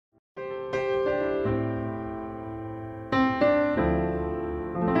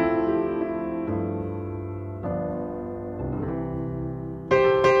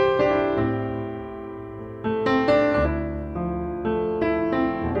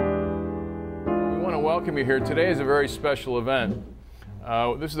to welcome you here. Today is a very special event.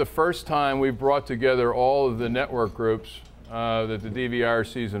 This is the first time we've brought together all of the network groups that the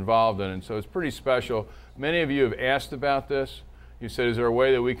DVIRC is involved in, and so it's pretty special. Many of you have asked about this. You said, is there a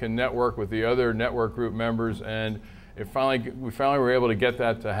way that we can network with the other network group members? And we finally were able to get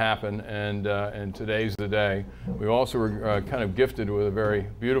that to happen, and today's the day. We also were kind of gifted with a very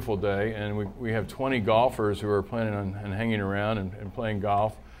beautiful day, and we have 20 golfers who are planning on hanging around and playing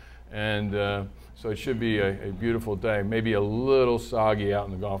golf. And so it should be a beautiful day. Maybe a little soggy out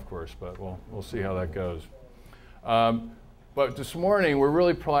in the golf course, but we'll see how that goes. But this morning, we're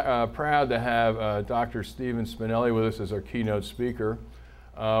really proud to have Dr. Stephen Spinelli with us as our keynote speaker.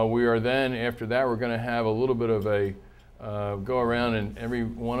 We are then, after that, we're going to have a little bit of a go around, and every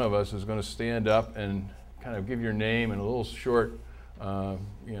one of us is going to stand up and kind of give your name and a little short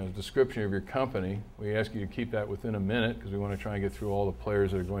description of your company. We ask you to keep that within a minute because we want to try and get through all the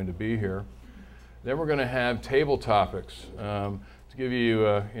players that are going to be here. Then we're going to have table topics to give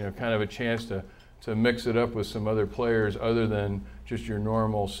you kind of a chance to mix it up with some other players other than just your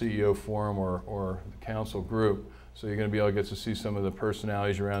normal CEO forum or the council group. So you're going to be able to get to see some of the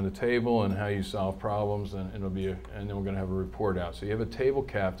personalities around the table and how you solve problems, and then we're going to have a report out. So you have a table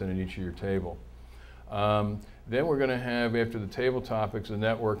captain at each of your table. Then we're going to have, after the table topics, the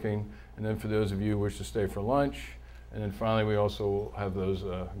networking, and then for those of you who wish to stay for lunch, and then finally we also have those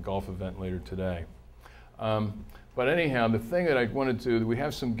golf event later today. But anyhow, the thing that I wanted to, we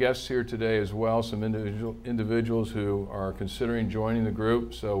have some guests here today as well, some individuals who are considering joining the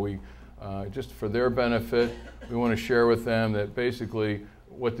group. So we, just for their benefit, we want to share with them that basically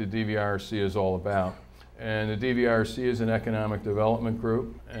what the DVIRC is all about. And the DVIRC is an economic development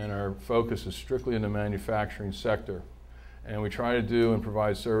group, and our focus is strictly in the manufacturing sector. And we try to do and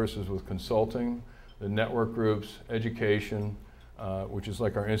provide services with consulting, the network groups, education, which is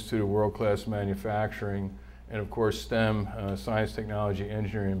like our Institute of World-Class Manufacturing, and of course STEM, science, technology,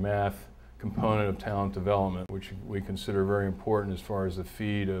 engineering, and math component of talent development, which we consider very important as far as the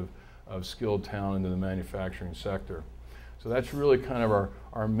feed of skilled talent into the manufacturing sector. So that's really kind of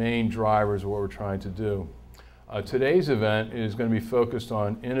our main drivers of what we're trying to do. Today's event is going to be focused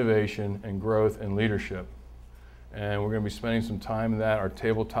on innovation and growth and leadership. And we're going to be spending some time in that. Our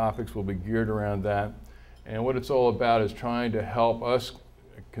table topics will be geared around that. And what it's all about is trying to help us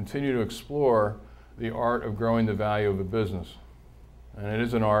continue to explore the art of growing the value of a business. And it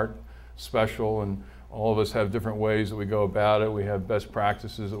is an art, special, and all of us have different ways that we go about it. We have best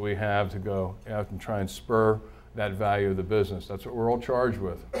practices that we have to go out and try and spur that value of the business. That's what we're all charged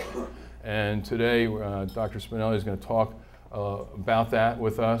with. And today, Dr. Spinelli is going to talk about that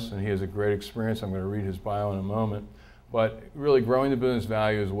with us, and he has a great experience. I'm going to read his bio in a moment. But really, growing the business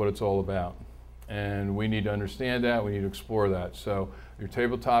value is what it's all about. And we need to understand that. We need to explore that. So your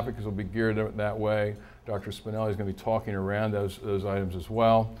table topics will be geared that way. Dr. Spinelli is going to be talking around those items as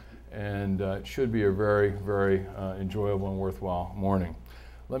well. And it should be a very, very enjoyable and worthwhile morning.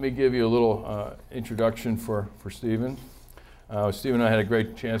 Let me give you a little introduction for Stephen. Stephen and I had a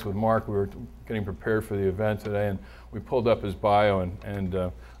great chance with Mark. We were getting prepared for the event today, and we pulled up his bio,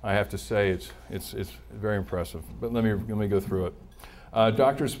 and I have to say it's very impressive. But let me go through it.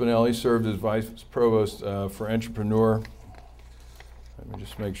 Dr. Spinelli served as Vice Provost for Entrepreneur. Let me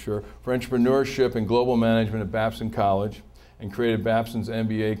just make sure. For Entrepreneurship and Global Management at Babson College, and created Babson's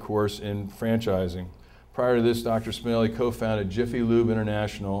MBA course in franchising. Prior to this, Dr. Spinelli co-founded Jiffy Lube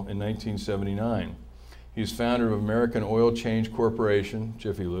International in 1979. He is founder of American Oil Change Corporation,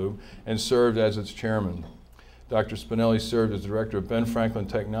 Jiffy Lube, and served as its chairman. Dr. Spinelli served as director of Ben Franklin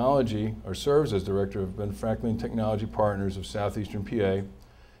Technology, or serves as director of Ben Franklin Technology Partners of Southeastern PA.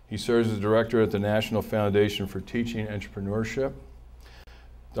 He serves as director at the National Foundation for Teaching Entrepreneurship.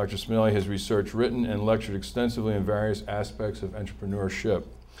 Dr. Spinelli has researched, written, and lectured extensively in various aspects of entrepreneurship.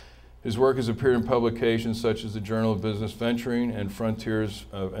 His work has appeared in publications such as the Journal of Business Venturing and Frontiers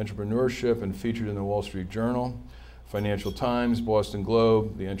of Entrepreneurship, and featured in the Wall Street Journal, Financial Times, Boston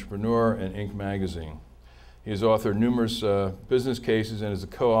Globe, The Entrepreneur, and Inc. magazine. He has authored numerous business cases and is the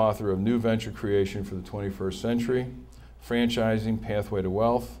co-author of New Venture Creation for the 21st Century, Franchising, Pathway to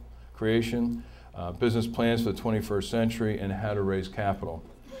Wealth Creation, Business Plans for the 21st Century, and How to Raise Capital.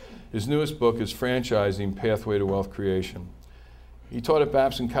 His newest book is Franchising, Pathway to Wealth Creation. He taught at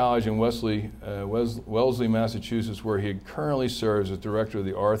Babson College in Wellesley, Massachusetts, where he currently serves as director of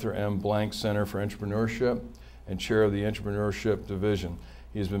the Arthur M. Blank Center for Entrepreneurship and chair of the Entrepreneurship Division.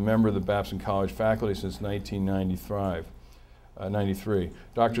 He has been a member of the Babson College faculty since 1993.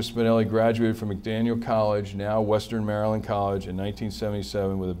 Dr. Spinelli graduated from McDaniel College, now Western Maryland College, in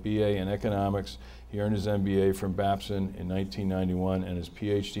 1977 with a BA in economics. He earned his MBA from Babson in 1991 and his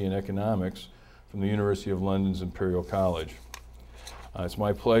Ph.D. in economics from the University of London's Imperial College. It's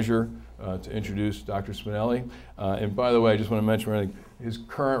my pleasure to introduce Dr. Spinelli. And by the way, I just want to mention his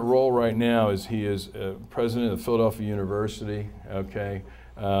current role right now is he is president of Philadelphia University, okay,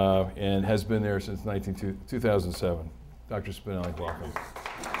 and has been there since 2007. Dr. Spinelli, welcome.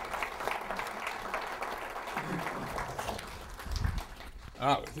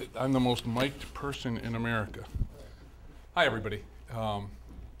 I'm the most mic'd person in America. Hi, everybody.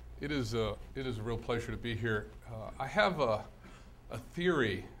 It is a real pleasure to be here. I have a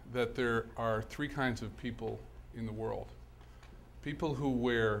theory that there are three kinds of people in the world. People who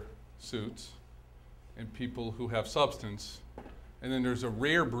wear suits, and people who have substance, and then there's a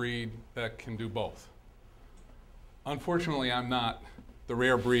rare breed that can do both. Unfortunately, I'm not the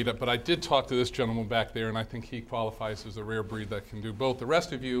rare breed, but I did talk to this gentleman back there, and I think he qualifies as a rare breed that can do both. The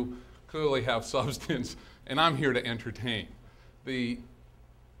rest of you clearly have substance, and I'm here to entertain. The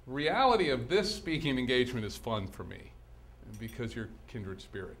reality of this speaking engagement is fun for me, because you're kindred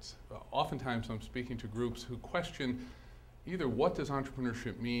spirits. Oftentimes I'm speaking to groups who question either what does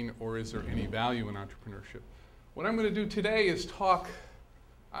entrepreneurship mean, or is there any value in entrepreneurship. What I'm going to do today is talk.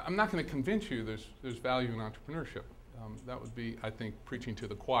 I'm not going to convince you there's value in entrepreneurship. That would be, I think, preaching to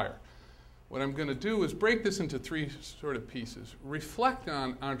the choir. What I'm going to do is break this into three sort of pieces. Reflect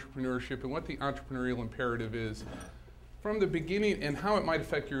on entrepreneurship and what the entrepreneurial imperative is from the beginning and how it might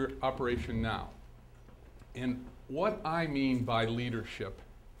affect your operation now. And what I mean by leadership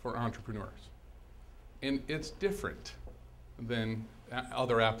for entrepreneurs. And it's different than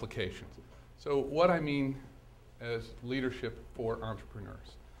other applications. So what I mean as leadership for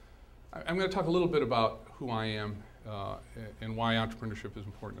entrepreneurs. I'm going to talk a little bit about who I am and why entrepreneurship is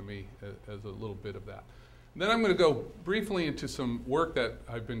important to me as a little bit of that. And then I'm going to go briefly into some work that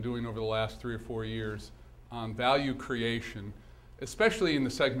I've been doing over the last 3 or 4 years on value creation, especially in the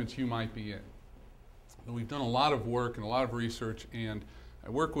segments you might be in. And we've done a lot of work and a lot of research, and I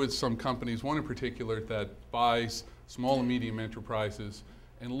work with some companies, one in particular that buys small and medium enterprises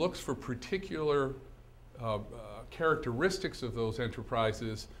and looks for particular characteristics of those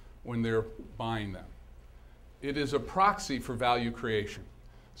enterprises when they're buying them. It is a proxy for value creation.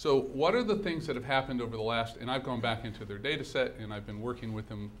 So what are the things that have happened over the last, and I've gone back into their data set, and I've been working with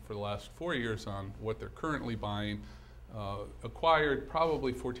them for the last 4 years on what they're currently buying, acquired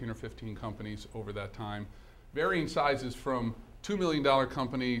probably 14 or 15 companies over that time, varying sizes from $2 million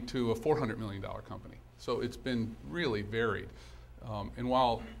company to a $400 million company. So it's been really varied. And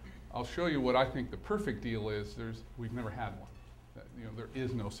while I'll show you what I think the perfect deal is, we've never had one. You know, there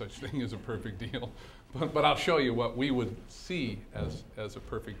is no such thing as a perfect deal, but I'll show you what we would see as a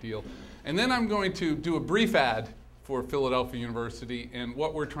perfect deal. And then I'm going to do a brief ad for Philadelphia University and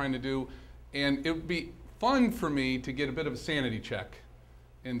what we're trying to do, and it would be fun for me to get a bit of a sanity check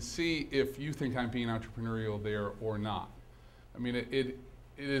and see if you think I'm being entrepreneurial there or not. I mean, it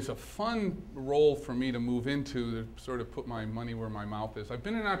is a fun role for me to move into, to sort of put my money where my mouth is. I've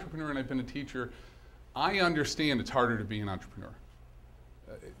been an entrepreneur and I've been a teacher. I understand it's harder to be an entrepreneur.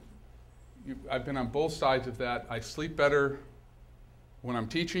 I've been on both sides of that. I sleep better when I'm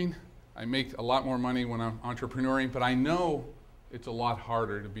teaching. I make a lot more money when I'm entrepreneuring, but I know it's a lot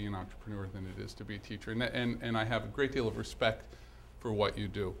harder to be an entrepreneur than it is to be a teacher. And I have a great deal of respect for what you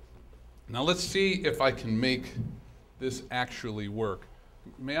do. Now let's see if I can make this actually work.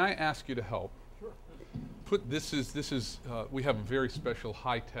 May I ask you to help? Sure. We have a very special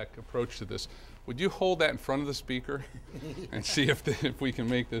high-tech approach to this. Would you hold that in front of the speaker and see if we can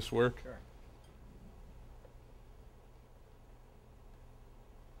make this work? Sure.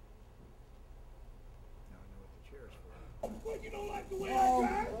 Now I know what the chair is for. What, you don't like the way I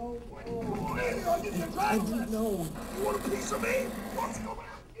drive? I didn't know. You want a piece of me? What's going on?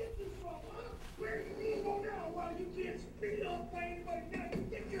 Get this from, huh? Where you need to go now while you can't speed up by anybody now? You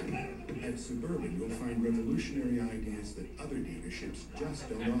think you're better than me? At Suburban, you'll find revolutionary ideas that other dealerships just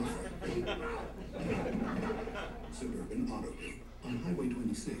don't offer. Suburban Auto Group on Highway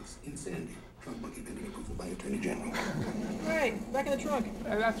 26 in Sandy. Trunk monkey pending approval by Attorney General. Right, back in the trunk.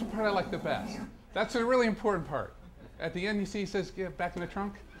 That's the part I like the best. That's a really important part. At the end, you see, he says, "Get back in the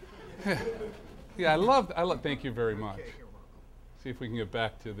trunk." Yeah, I love. Thank you very much. See if we can get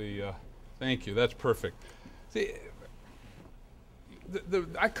back to the. Thank you. That's perfect. See,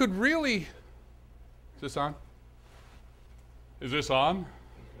 I could really. Is this on? Is this on?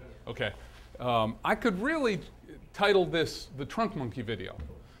 Okay. I could really title this the Trunk Monkey video.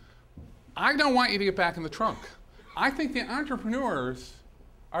 I don't want you to get back in the trunk. I think the entrepreneurs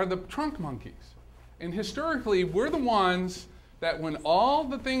are the trunk monkeys. And historically, we're the ones that when all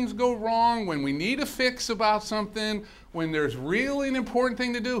the things go wrong, when we need a fix about something, when there's really an important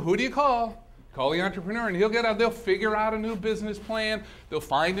thing to do, who do you call? Call the entrepreneur and they'll figure out a new business plan, they'll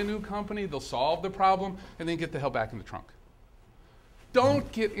find a new company, they'll solve the problem, and then get the hell back in the trunk. Don't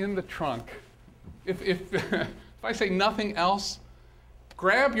get in the trunk. If I say nothing else,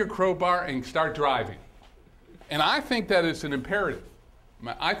 grab your crowbar and start driving. And I think that it's an imperative.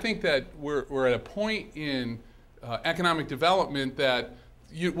 I think that we're at a point in economic development that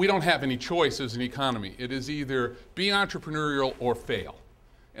we don't have any choice as an economy. It is either be entrepreneurial or fail.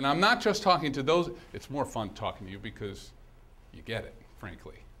 And I'm not just talking to those, it's more fun talking to you because you get it,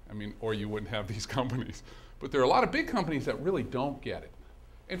 frankly. I mean, or you wouldn't have these companies. But there are a lot of big companies that really don't get it.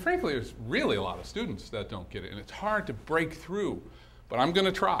 And frankly, there's really a lot of students that don't get it. And it's hard to break through, but I'm going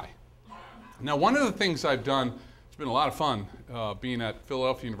to try. Now, one of the things I've done, it's been a lot of fun being at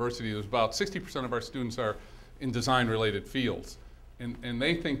Philadelphia University. There's about 60% of our students are in design-related fields. And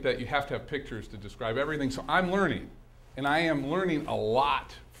they think that you have to have pictures to describe everything. So I'm learning. And I am learning a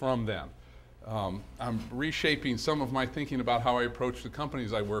lot from them. I'm reshaping some of my thinking about how I approach the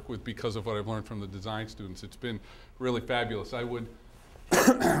companies I work with because of what I've learned from the design students. It's been really fabulous. I would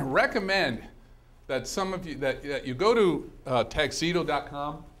recommend that some of you, that you go to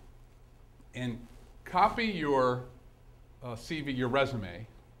tuxedo.com and copy your CV, your resume,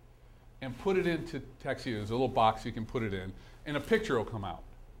 and put it into Tuxedo. There's a little box you can put it in, and a picture will come out.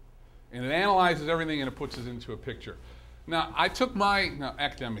 And it analyzes everything and it puts it into a picture. Now, now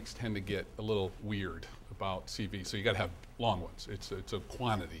academics tend to get a little weird about CV, so you got to have long ones. It's a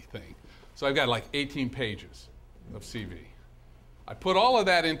quantity thing. So I've got like 18 pages of CV. I put all of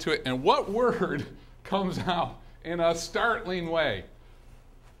that into it, and what word comes out in a startling way?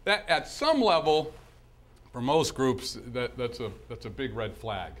 That at some level, for most groups, that's a big red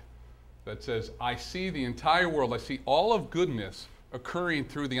flag that says, I see the entire world, I see all of goodness occurring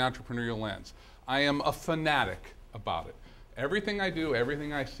through the entrepreneurial lens. I am a fanatic about it. Everything I do,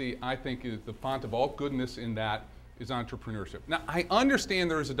 everything I see, I think is the font of all goodness in that is entrepreneurship. Now, I understand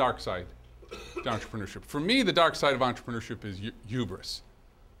there is a dark side to entrepreneurship. For me, the dark side of entrepreneurship is hubris.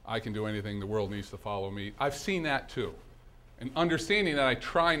 I can do anything, the world needs to follow me. I've seen that too. And understanding that, I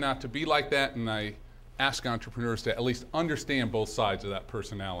try not to be like that, and I ask entrepreneurs to at least understand both sides of that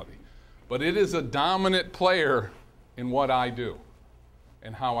personality. But it is a dominant player in what I do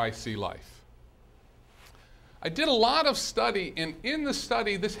and how I see life. I did a lot of study, and in the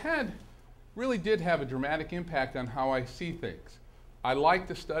study, this really did have a dramatic impact on how I see things. I like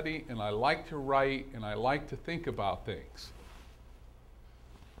to study, and I like to write, and I like to think about things.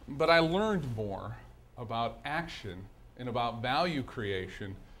 But I learned more about action and about value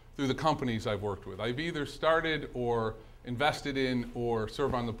creation through the companies I've worked with. I've either started or invested in or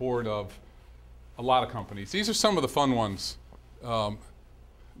serve on the board of a lot of companies. These are some of the fun ones.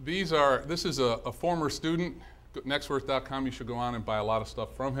 This is a former student, nextworth.com. You should go on and buy a lot of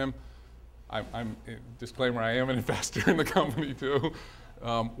stuff from him. Disclaimer, I am an investor in the company too.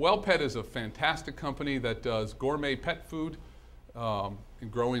 WellPet is a fantastic company that does gourmet pet food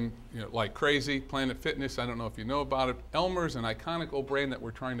and growing like crazy. Planet Fitness, I don't know if you know about it. Elmer's, an iconic old brand that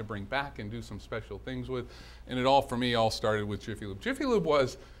we're trying to bring back and do some special things with. And it all, for me, all started with Jiffy Lube. Jiffy Lube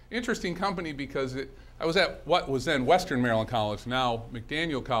was an interesting company because I was at what was then Western Maryland College, now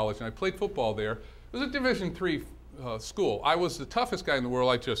McDaniel College, and I played football there. It was a Division III school. I was the toughest guy in the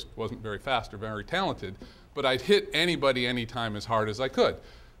world. I just wasn't very fast or very talented, but I'd hit anybody anytime as hard as I could.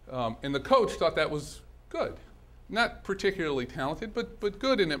 And the coach thought that was good. Not particularly talented, but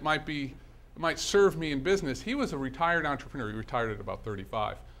good, and it might serve me in business. He was a retired entrepreneur. He retired at about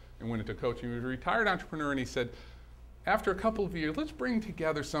 35 and went into coaching. He was a retired entrepreneur, and he said, after a couple of years, let's bring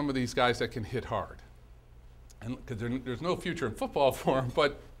together some of these guys that can hit hard. And because there's no future in football for them,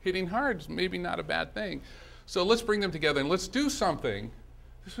 but hitting hard is maybe not a bad thing. So let's bring them together and let's do something.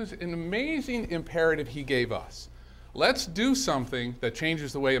 This was an amazing imperative he gave us. Let's do something that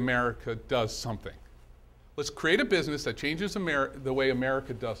changes the way America does something. Let's create a business that changes the way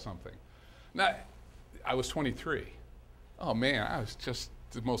America does something. Now, I was 23. Oh man, I was just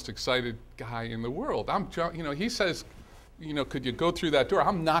the most excited guy in the world. He says, could you go through that door?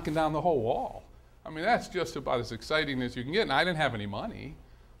 I'm knocking down the whole wall. I mean, that's just about as exciting as you can get. And I didn't have any money.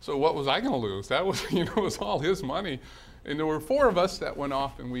 So what was I going to lose? That was, it was all his money. And there were 4 of us that went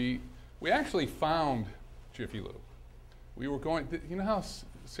off, and we actually found Jiffy Lube. We were going, how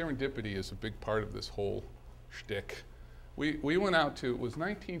serendipity is a big part of this whole shtick. We went out to, it was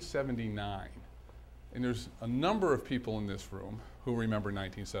 1979. And there's a number of people in this room who remember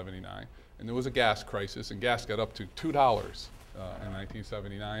 1979. And there was a gas crisis, and gas got up to $2 in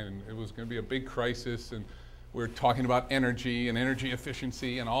 1979. And it was going to be a big crisis. And we were talking about energy and energy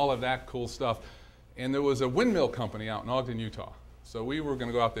efficiency and all of that cool stuff. And there was a windmill company out in Ogden, Utah. So we were going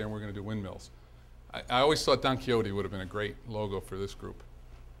to go out there and we were going to do windmills. I always thought Don Quixote would have been a great logo for this group.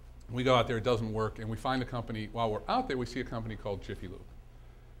 We go out there, it doesn't work, and we find a company. While we're out there, we see a company called Jiffy Lube.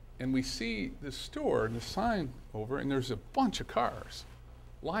 And we see this store and the sign over, and there's a bunch of cars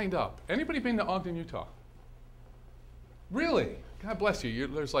lined up. Anybody been to Ogden, Utah? Really? God bless you.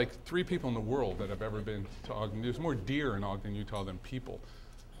 There's like 3 people in the world that have ever been to Ogden. There's more deer in Ogden, Utah than people.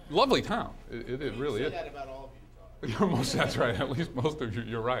 Lovely town. It really is. You say that about all of Utah. That's right. At least most of you,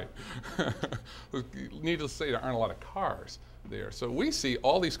 you're right. Needless to say, there aren't a lot of cars there. So we see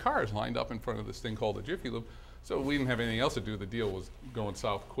all these cars lined up in front of this thing called the Jiffy Lube. So we didn't have anything else to do. The deal was going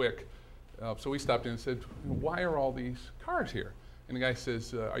south quick. So we stopped in and said, why are all these cars here? And the guy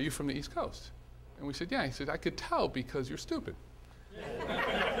says, are you from the East Coast? And we said, yeah. He said, I could tell because you're stupid.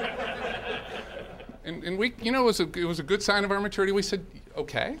 and we, you know, it was a good sign of our maturity. We said,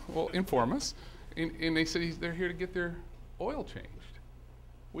 okay, well, inform us. And they said they're here to get their oil changed.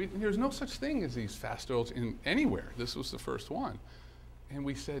 There's no such thing as these fast oils in anywhere. This was the first one. And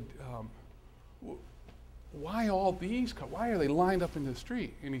we said, why all these cars? Why are they lined up in the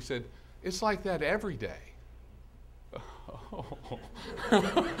street? And he said, it's like that every day. Oh,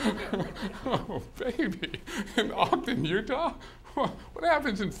 baby, in Ogden, Utah? What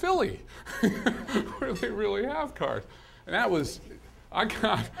happens in Philly where they really have cars? And that was, I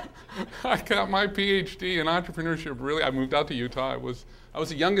got my Ph.D. in entrepreneurship. Really, I moved out to Utah. I was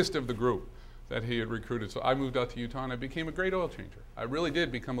the youngest of the group that he had recruited. So I moved out to Utah and I became a great oil changer. I really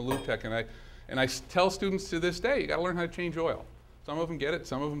did become a lube tech, and I tell students to this day, you got to learn how to change oil. Some of them get it,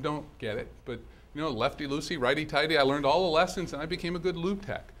 some of them don't get it, but you know, lefty-loosey, righty-tighty, I learned all the lessons and I became a good lube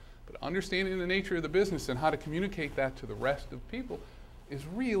tech. But understanding the nature of the business and how to communicate that to the rest of people is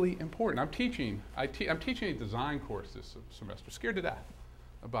really important. I'm teaching a design course this semester, scared to death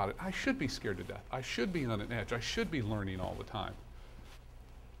about it. I should be scared to death. I should be on an edge. I should be learning all the time.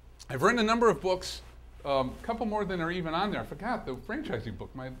 I've written a number of books, a couple more than are even on there. I forgot the franchising book,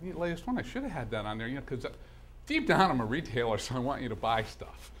 my latest one. I should have had that on there, you know, because deep down I'm a retailer, so I want you to buy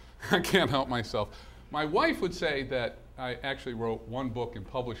stuff. I can't help myself. My wife would say that I actually wrote one book and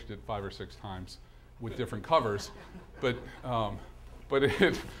published it 5 or 6 times with different covers, but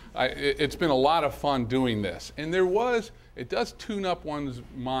it's been a lot of fun doing this. And it does tune up one's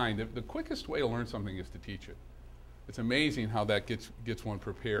mind. The quickest way to learn something is to teach it. It's amazing how that gets one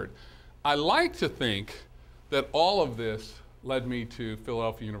prepared. I like to think that all of this led me to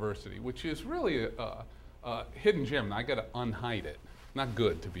Philadelphia University, which is really a hidden gem, and I got to unhide it. Not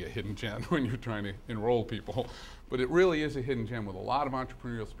good to be a hidden gem when you're trying to enroll people, but it really is a hidden gem with a lot of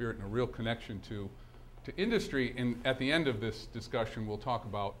entrepreneurial spirit and a real connection to industry. And at the end of this discussion, we'll talk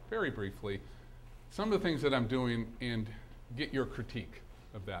about, very briefly, some of the things that I'm doing and get your critique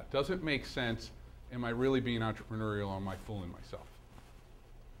of that. Does it make sense? Am I really being entrepreneurial, or am I fooling myself?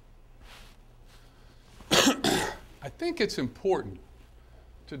 I think it's important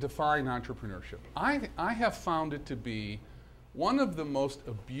to define entrepreneurship. I have found it to be one of the most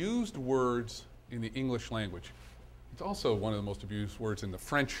abused words in the English language. It's also one of the most abused words in the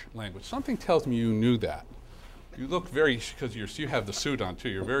French language. Something tells me you knew that. You look very, because you have the suit on too,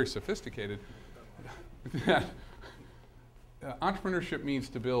 you're very sophisticated. Entrepreneurship means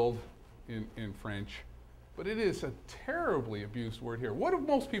to build in French, but it is a terribly abused word here. What do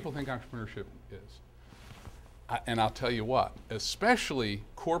most people think entrepreneurship is? And I'll tell you what, especially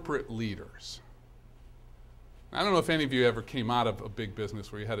corporate leaders. I don't know if any of you ever came out of a big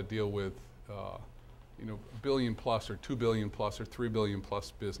business where you had to deal with, you know, $1 billion plus or $2 billion plus or $3 billion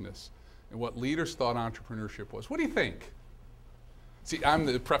plus business, and what leaders thought entrepreneurship was. What do you think? See,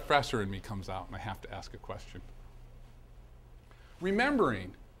 the professor in me comes out, and I have to ask a question.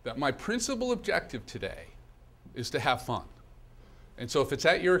 Remembering that my principal objective today is to have fun. And so if it's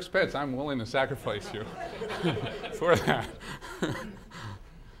at your expense, I'm willing to sacrifice you for that.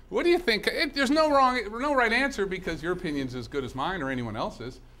 What do you think? There's no right answer because your opinion's as good as mine or anyone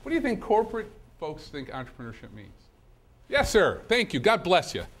else's. What do you think corporate folks think entrepreneurship means? Yes, sir. Thank you. God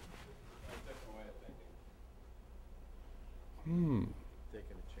bless you. Taking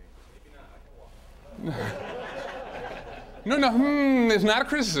a chance. No, is not a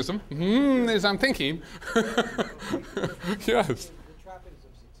criticism. Is I'm thinking. Yes. The trappings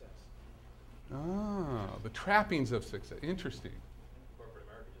of success. Ah, the trappings of success. Interesting. Corporate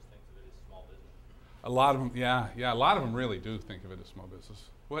America just thinks of it as small business. A lot of them, yeah, a lot of them really do think of it as small business.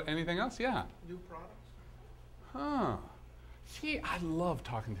 What, anything else? Yeah. New products. Huh. See, I love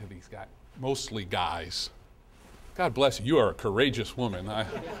talking to these guys, mostly guys. God bless you. You are a courageous woman.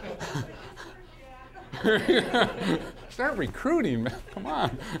 Start recruiting, man. Come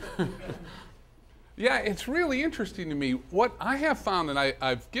on. Yeah, it's really interesting to me. What I have found, and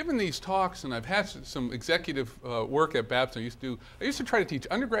I've given these talks, and I've had some executive work at Babson. I used to try to teach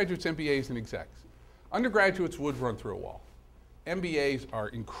undergraduates, MBAs, and execs. Undergraduates would run through a wall. MBAs are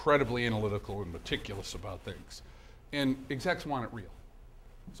incredibly analytical and meticulous about things. And execs want it real.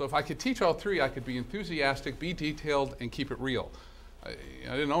 So if I could teach all three, I could be enthusiastic, be detailed, and keep it real. I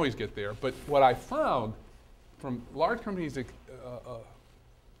didn't always get there, but what I found from large companies that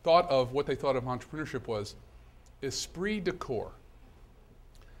thought of what they thought of entrepreneurship was esprit de corps.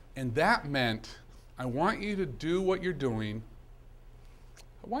 And that meant, I want you to do what you're doing.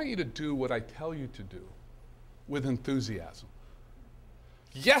 I want you to do what I tell you to do with enthusiasm.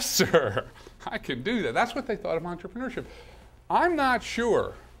 Yes, sir, I can do that. That's what they thought of entrepreneurship. I'm not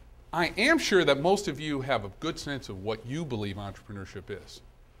sure. I am sure that most of you have a good sense of what you believe entrepreneurship is.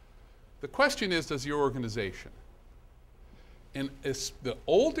 The question is, does your organization? And the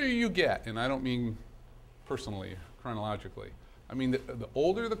older you get, and I don't mean personally, chronologically, I mean the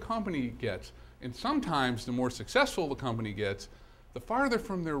older the company gets, and sometimes the more successful the company gets, the farther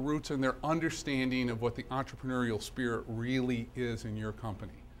from their roots and their understanding of what the entrepreneurial spirit really is in your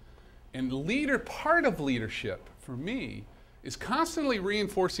company. And part of leadership, for me, is constantly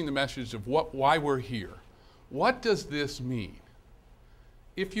reinforcing the message of why we're here. What does this mean?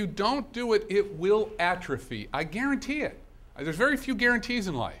 If you don't do it, it will atrophy. I guarantee it. There's very few guarantees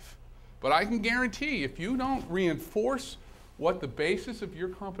in life, but I can guarantee if you don't reinforce what the basis of your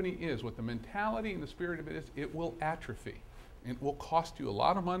company is, what the mentality and the spirit of it is, it will atrophy. It will cost you a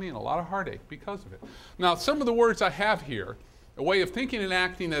lot of money and a lot of heartache because of it. Now, some of the words I have here, a way of thinking and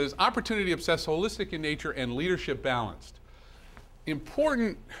acting that is opportunity obsessed, holistic in nature, and leadership balanced.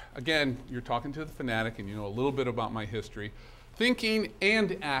 Important, again, you're talking to the fanatic and you know a little bit about my history. Thinking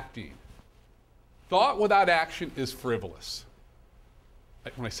and acting. Thought without action is frivolous.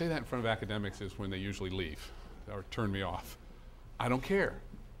 When I say that in front of academics is when they usually leave or turn me off. I don't care.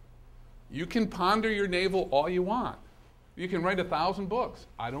 You can ponder your navel all you want. You can write 1,000 books.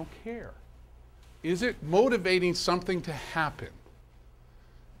 I don't care. Is it motivating something to happen?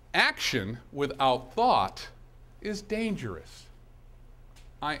 Action without thought is dangerous.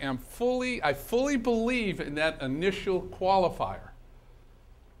 I fully believe in that initial qualifier.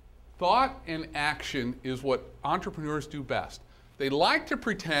 Thought and action is what entrepreneurs do best. They like to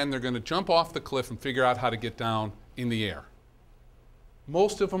pretend they're going to jump off the cliff and figure out how to get down in the air.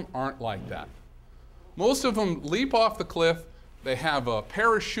 Most of them aren't like that. Most of them leap off the cliff, they have a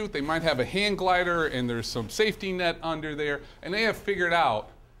parachute, they might have a hang glider, and there's some safety net under there, and they have figured out,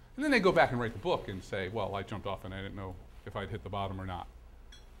 and then they go back and write the book and say, well, I jumped off and I didn't know if I'd hit the bottom or not.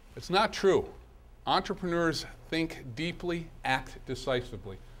 It's not true. Entrepreneurs think deeply, act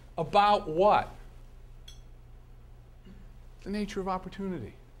decisively. About what? The nature of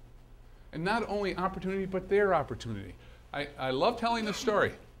opportunity. And not only opportunity, but their opportunity. I love telling this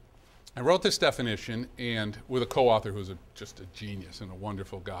story. I wrote this definition, and with a co-author who's just a genius and a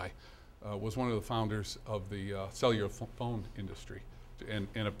wonderful guy, was one of the founders of the cellular phone industry, and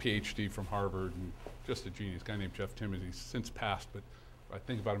a Ph.D. from Harvard, and just a genius, a guy named Jeff Timmons. He's since passed, but I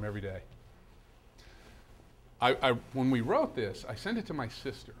think about him every day. When we wrote this, I sent it to my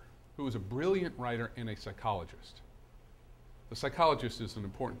sister, who was a brilliant writer and a psychologist. The psychologist is an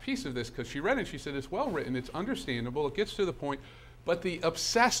important piece of this because she read it and she said, it's well written, it's understandable, it gets to the point, but the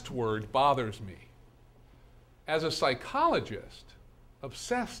obsessed word bothers me. As a psychologist,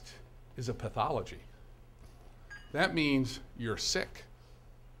 obsessed is a pathology. That means you're sick.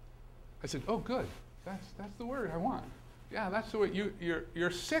 I said, oh good, that's the word I want. Yeah, that's the way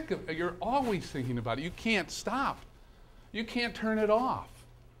you're sick of, you're always thinking about it. You can't stop. You can't turn it off.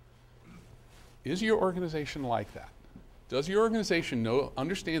 Is your organization like that? Does your organization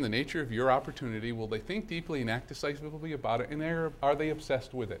understand the nature of your opportunity? Will they think deeply and act decisively about it? And are they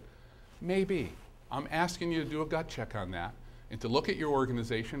obsessed with it? Maybe. I'm asking you to do a gut check on that and to look at your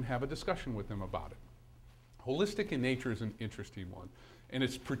organization, have a discussion with them about it. Holistic in nature is an interesting one. And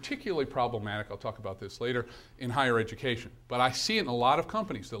it's particularly problematic, I'll talk about this later, in higher education. But I see it in a lot of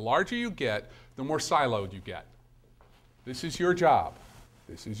companies. The larger you get, the more siloed you get. This is your job.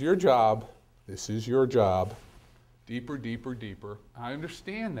 This is your job. This is your job. Deeper, deeper, deeper. I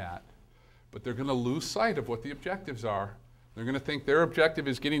understand that, but they're going to lose sight of what the objectives are. They're going to think their objective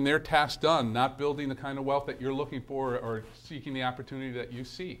is getting their task done, not building the kind of wealth that you're looking for or seeking the opportunity that you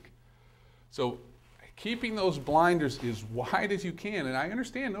seek. So keeping those blinders as wide as you can, and I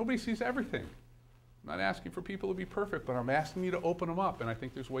understand nobody sees everything. I'm not asking for people to be perfect, but I'm asking you to open them up, and I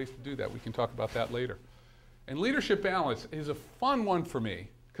think there's ways to do that. We can talk about that later. And leadership balance is a fun one for me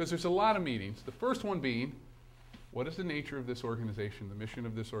because there's a lot of meetings. The first one being, What is the nature of this organization, the mission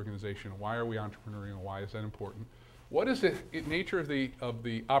of this organization? Why are we entrepreneurial? Why is that important? What is the nature of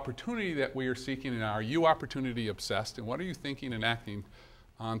the opportunity that we are seeking, and are you opportunity obsessed? And what are you thinking and acting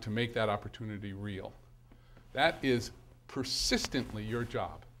on to make that opportunity real? That is persistently your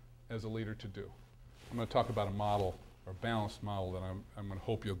job as a leader to do. I'm going to talk about a model, or a balanced model, that I'm going to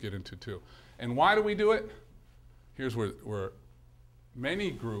hope you'll get into too. And why do we do it? Here's where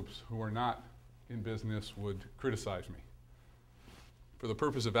many groups who are not in business would criticize me. For the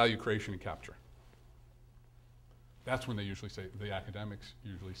purpose of value creation and capture. That's when they usually say, the academics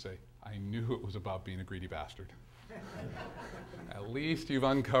usually say, I knew it was about being a greedy bastard. At least you've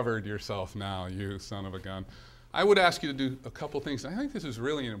uncovered yourself now, you son of a gun. I would ask you to do a couple things. I think this is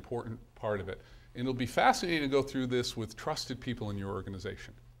really an important part of it. And it'll be fascinating to go through this with trusted people in your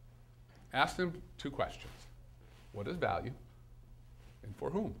organization. Ask them 2 questions. What is value? And for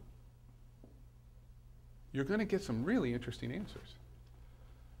whom? You're going to get some really interesting answers.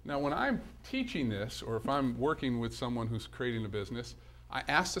 Now, when I'm teaching this, or if I'm working with someone who's creating a business, I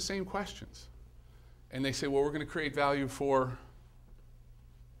ask the same questions. And they say, well, we're going to create value for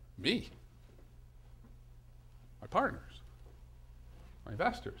me, my partners, my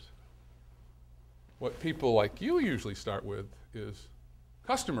investors. What people like you usually start with is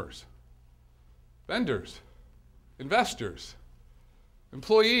customers, vendors, investors,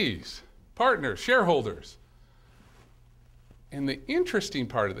 employees, partners, shareholders. And the interesting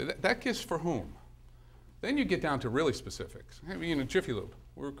part of it, that gets for whom? Then you get down to really specifics. I mean, in Jiffy Lube,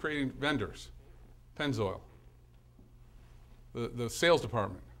 we're creating vendors, Pennzoil, the sales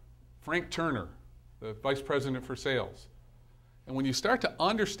department, Frank Turner, the vice president for sales. And when you start to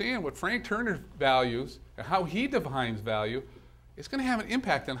understand what Frank Turner values and how he defines value, it's going to have an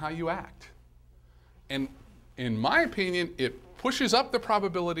impact on how you act. And in my opinion, it pushes up the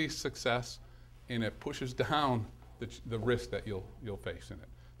probability of success, and it pushes down the risk that you'll face in it.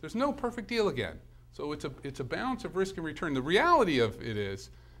 There's no perfect deal again. So it's a balance of risk and return. The reality of it is,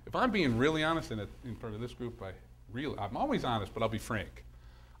 if I'm being really honest in front of this group, I'm always honest, but I'll be frank.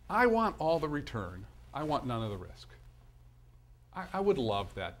 I want all the return. I want none of the risk. I would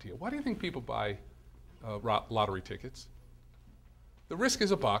love that deal. Why do you think people buy lottery tickets? The risk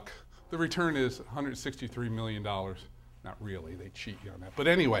is $1. The return is $163 million. Not really, they cheat you on that. But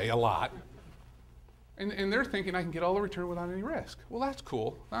anyway, a lot. And they're thinking I can get all the return without any risk. Well, that's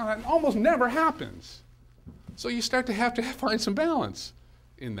cool. Now, that almost never happens. So you start to have to find some balance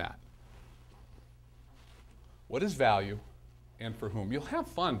in that. What is value and for whom? You'll have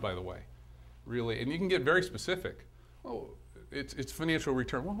fun, by the way, really. And you can get very specific. Oh, it's financial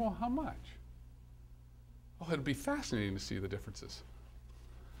return. Well, how much? Oh, it'd be fascinating to see the differences.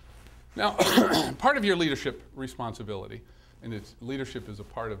 Now, part of your leadership responsibility, and leadership is a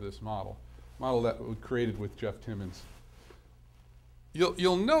part of this model that we created with Jeff Timmons.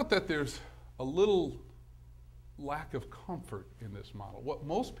 You'll note that there's a little lack of comfort in this model. What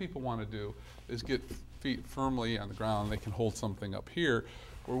most people want to do is get feet firmly on the ground. They can hold something up here,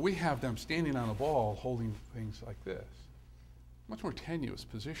 where we have them standing on a ball holding things like this. Much more tenuous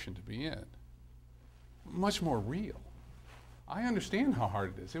position to be in. Much more real. I understand how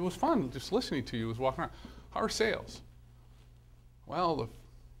hard it is. It was fun just listening to you as walking around. How are sales? Well,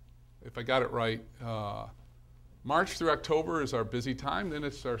 if I got it right, March through October is our busy time, then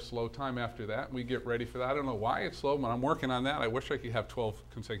it's our slow time after that, and we get ready for that. I don't know why it's slow, but I'm working on that. I wish I could have 12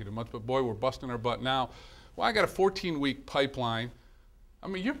 consecutive months, but boy, we're busting our butt now. Well, I got a 14-week pipeline. I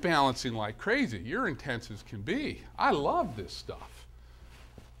mean, you're balancing like crazy. You're intense as can be. I love this stuff.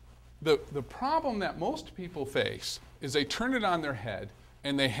 The problem that most people face is they turn it on their head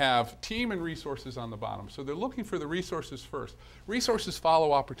and they have team and resources on the bottom. So they're looking for the resources first. Resources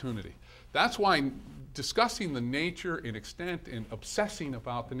follow opportunity. That's why discussing the nature and extent and obsessing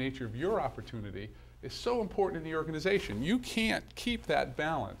about the nature of your opportunity is so important in the organization. You can't keep that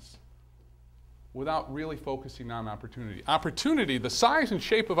balance without really focusing on opportunity. Opportunity, the size and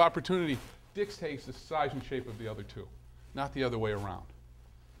shape of opportunity dictates the size and shape of the other two, not the other way around.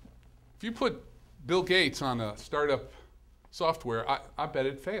 If you put Bill Gates on a startup software, I bet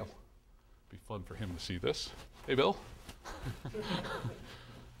it'd fail. It'd be fun for him to see this. Hey, Bill.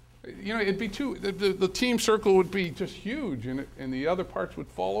 You know, it'd be the team circle would be just huge, and the other parts would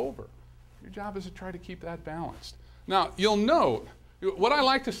fall over. Your job is to try to keep that balanced. Now, you'll note, what I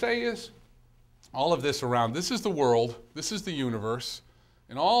like to say is, all of this around, this is the world, this is the universe,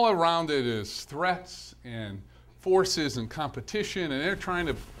 and all around it is threats and forces and competition, and they're trying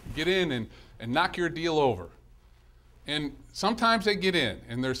to get in and knock your deal over. And sometimes they get in,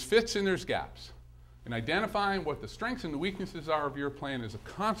 and there's fits and there's gaps. And identifying what the strengths and the weaknesses are of your plan is a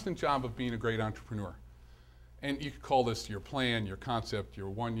constant job of being a great entrepreneur. And you could call this your plan, your concept, your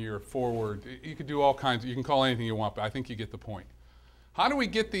 1 year forward. You could do all kinds, you can call anything you want, but I think you get the point. How do we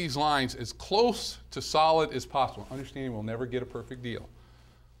get these lines as close to solid as possible? Understanding we'll never get a perfect deal.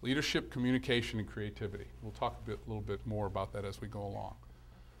 Leadership, communication, and creativity. We'll talk a little bit more about that as we go along.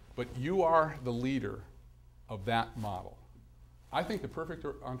 But you are the leader of that model. I think the perfect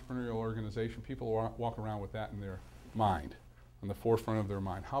entrepreneurial organization, people walk around with that in their mind, on the forefront of their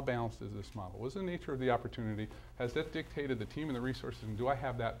mind. How balanced is this model? What's the nature of the opportunity? Has that dictated the team and the resources, and do I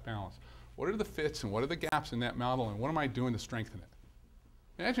have that balance? What are the fits and what are the gaps in that model, and what am I doing to strengthen it?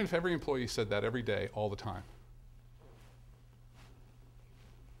 Imagine if every employee said that every day, all the time.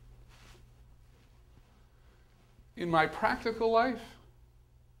 In my practical life,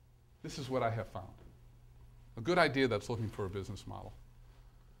 this is what I have found. A good idea that's looking for a business model.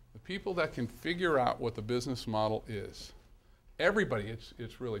 The people that can figure out what the business model is. Everybody,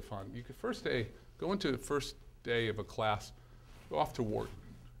 it's really fun. You could go into the first day of a class, go off to Wharton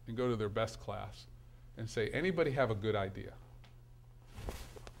and go to their best class and say, anybody have a good idea?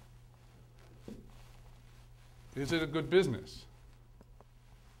 Is it a good business?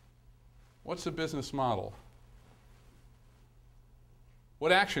 What's the business model?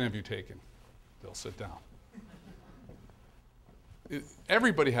 What action have you taken? They'll sit down.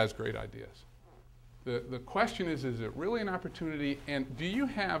 Everybody has great ideas. The question is it really an opportunity, and do you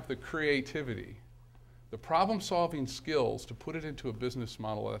have the creativity, the problem-solving skills to put it into a business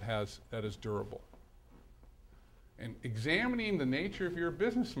model that is durable? And examining the nature of your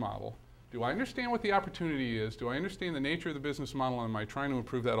business model, do I understand what the opportunity is? Do I understand the nature of the business model, and am I trying to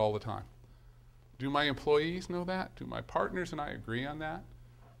improve that all the time? Do my employees know that? Do my partners and I agree on that?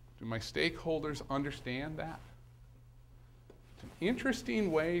 Do my stakeholders understand that? It's an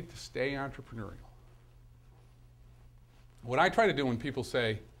interesting way to stay entrepreneurial. What I try to do when people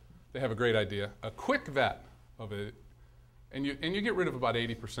say they have a great idea, a quick vet of it, and you get rid of about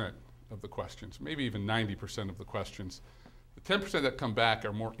 80% of the questions, maybe even 90% of the questions. The 10% that come back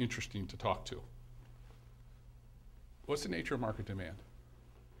are more interesting to talk to. What's the nature of market demand?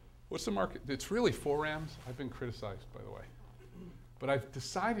 What's the market? It's really 4 M's. I've been criticized, by the way. But I've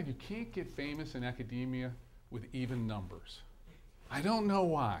decided you can't get famous in academia with even numbers. I don't know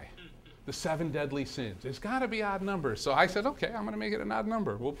why. The 7 deadly sins. It's got to be odd numbers. So I said, okay, I'm going to make it an odd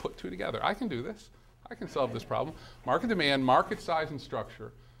number. We'll put 2 together. I can do this. I can solve this problem. Market demand, market size and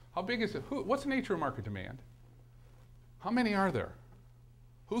structure. How big is it? What's the nature of market demand? How many are there?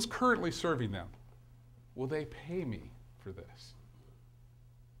 Who's currently serving them? Will they pay me for this?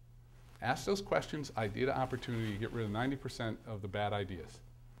 Ask those questions, idea to opportunity, you get rid of 90% of the bad ideas.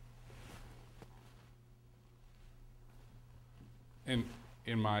 And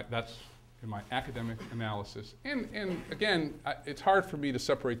that's in my academic analysis. And again, it's hard for me to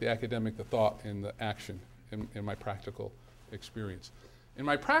separate the academic, the thought, and the action in my practical experience. In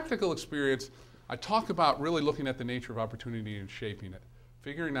my practical experience, I talk about really looking at the nature of opportunity and shaping it.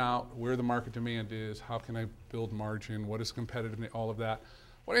 Figuring out where the market demand is, how can I build margin, what is competitiveness, all of that.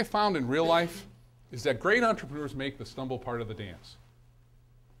 What I found in real life is that great entrepreneurs make the stumble part of the dance.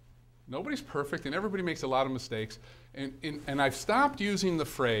 Nobody's perfect, and everybody makes a lot of mistakes. And I've stopped using the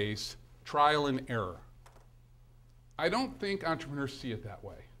phrase trial and error. I don't think entrepreneurs see it that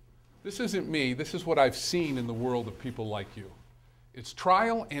way. This isn't me. This is what I've seen in the world of people like you. It's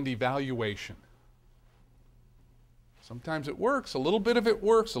trial and evaluation. Sometimes it works. A little bit of it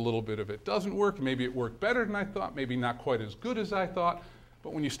works. A little bit of it doesn't work. Maybe it worked better than I thought. Maybe not quite as good as I thought.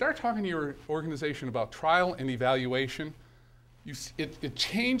 But when you start talking to your organization about trial and evaluation, it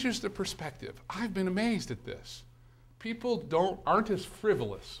changes the perspective. I've been amazed at this. People aren't as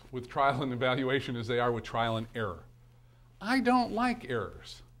frivolous with trial and evaluation as they are with trial and error. I don't like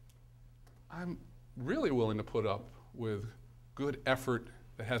errors. I'm really willing to put up with good effort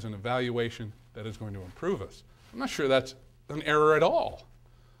that has an evaluation that is going to improve us. I'm not sure that's an error at all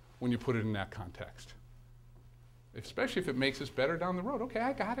when you put it in that context. Especially if it makes us better down the road. Okay,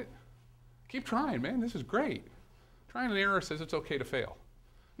 I got it. Keep trying, man. This is great. Trial and error says it's okay to fail.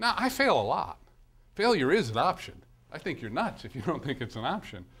 Now, I fail a lot. Failure is an option. I think you're nuts if you don't think it's an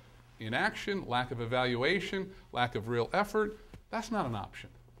option. Inaction, lack of evaluation, lack of real effort, that's not an option.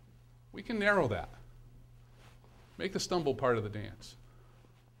 We can narrow that. Make the stumble part of the dance.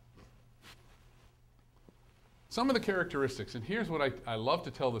 Some of the characteristics, and here's what I love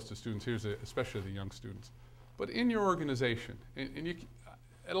to tell this to students, especially the young students. But in your organization,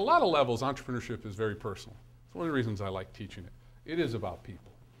 at a lot of levels, entrepreneurship is very personal. It's one of the reasons I like teaching it. It is about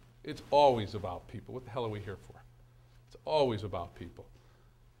people. It's always about people. What the hell are we here for? It's always about people.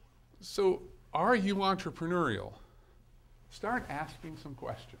 So are you entrepreneurial? Start asking some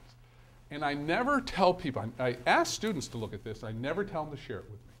questions. And I never tell people, I ask students to look at this, I never tell them to share it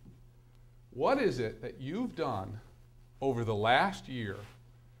with me. What is it that you've done over the last year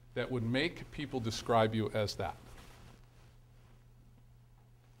that would make people describe you as that?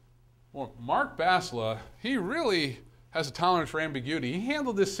 Well, Mark Basla, he really has a tolerance for ambiguity. He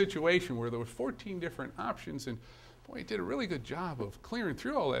handled this situation where there were 14 different options, and boy, he did a really good job of clearing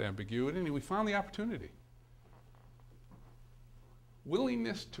through all that ambiguity, and we found the opportunity.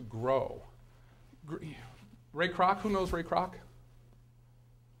 Willingness to grow. Ray Kroc, who knows Ray Kroc?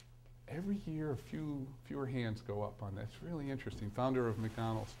 Every year, fewer hands go up on that. It's really interesting. Founder of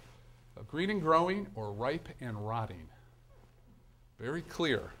McDonald's. Green and growing or ripe and rotting. Very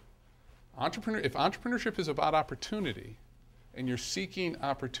clear. If entrepreneurship is about opportunity and you're seeking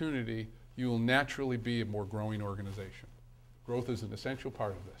opportunity, you will naturally be a more growing organization. Growth is an essential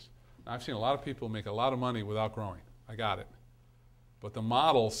part of this. Now, I've seen a lot of people make a lot of money without growing. I got it. But the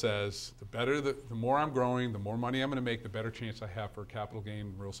model says the more I'm growing, the more money I'm going to make, the better chance I have for capital gain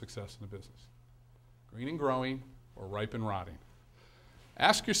and real success in the business. Green and growing or ripe and rotting.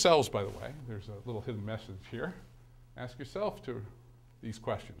 Ask yourselves, by the way, there's a little hidden message here. Ask yourself these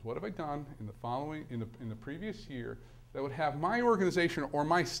questions. What have I done in the previous year that would have my organization or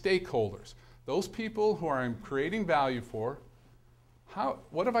my stakeholders, those people who I'm creating value for,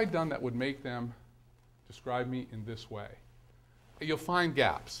 what have I done that would make them describe me in this way? You'll find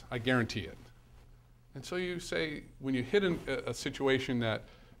gaps, I guarantee it. And so you say, when you hit a situation that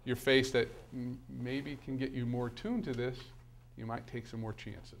you're faced that maybe can get you more tuned to this, you might take some more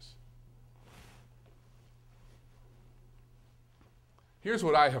chances. Here's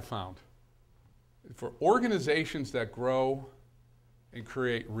what I have found. For organizations that grow and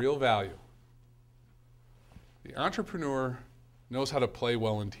create real value, the entrepreneur knows how to play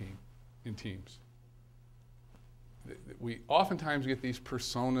well in teams. We oftentimes get these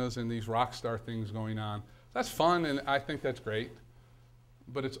personas and these rock star things going on. That's fun, and I think that's great,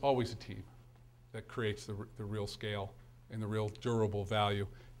 but it's always a team that creates the real scale and the real durable value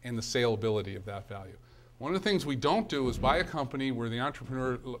and the saleability of that value. One of the things we don't do is buy a company where the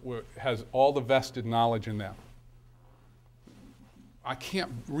entrepreneur has all the vested knowledge in them. I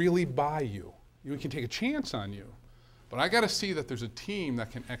can't really buy you. We can take a chance on you, but I got to see that there's a team that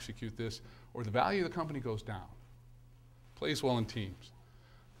can execute this, or the value of the company goes down. Plays well in teams.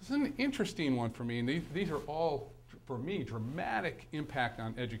 This is an interesting one for me, and these are all, for me, dramatic impact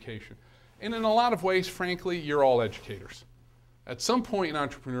on education. And in a lot of ways, frankly, you're all educators. At some point in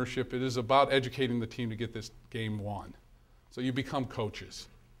entrepreneurship, it is about educating the team to get this game won. So you become coaches.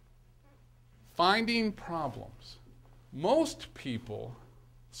 Finding problems. Most people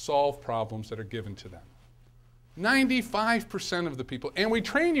solve problems that are given to them. 95% of the people, and we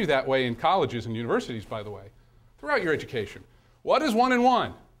train you that way in colleges and universities, by the way, throughout your education. What is 1 and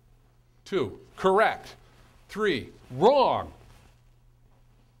 1? 2, correct. 3, wrong.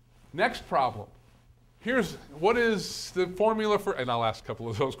 Next problem. What is the formula for, and I'll ask a couple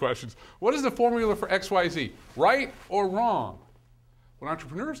of those questions. What is the formula for XYZ? Right or wrong? What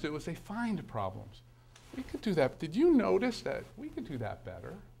entrepreneurs do is they find problems. We could do that. Did you notice that we could do that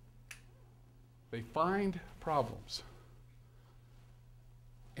better? They find problems.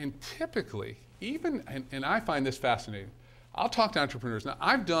 And typically, and I find this fascinating, I'll talk to entrepreneurs. Now,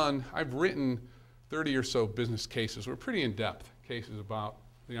 I've written 30 or so business cases. We're pretty in-depth cases about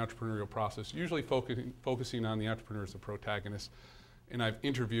the entrepreneurial process, usually focusing on the entrepreneur as the protagonist. And I've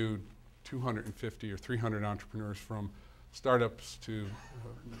interviewed 250 or 300 entrepreneurs from startups to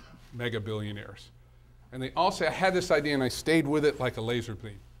mega billionaires. And they all say, I had this idea and I stayed with it like a laser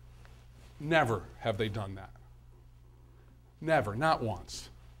beam. Never have they done that. Never, not once.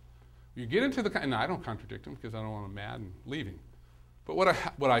 You get into and I don't contradict them because I don't want them mad and leaving. But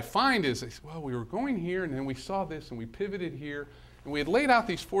what I find is, they say, well, we were going here and then we saw this and we pivoted here and we had laid out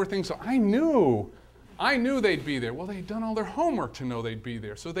these 4 things, so I knew they'd be there. Well, they had done all their homework to know they'd be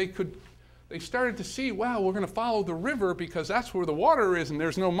there. So they started to see, wow, we're going to follow the river because that's where the water is and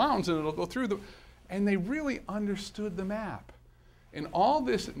there's no mountains and it'll go through and they really understood the map. And all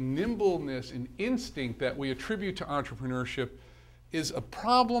this nimbleness and instinct that we attribute to entrepreneurship is a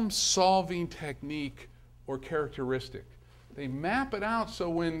problem-solving technique or characteristic. They map it out so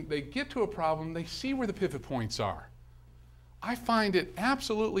when they get to a problem, they see where the pivot points are. I find it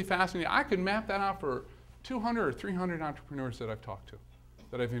absolutely fascinating. I could map that out for 200 or 300 entrepreneurs that I've talked to,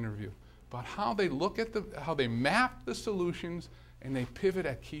 that I've interviewed, about how they look at how they map the solutions and they pivot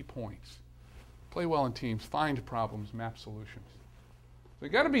at key points. Play well in teams, find problems, map solutions. So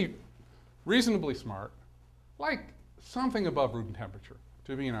you got to be reasonably smart, like something above room temperature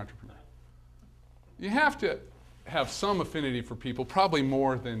to be an entrepreneur. You have to have some affinity for people, probably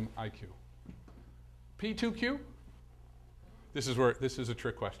more than IQ. P2Q? This is a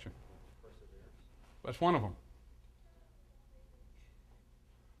trick question. That's one of them.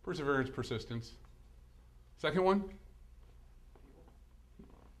 Perseverance, persistence. Second one?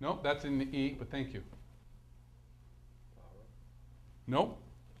 Nope, that's in the E, but thank you. Nope.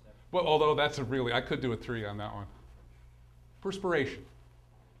 Well, although that's a really, I could do a 3 on that one. Perspiration.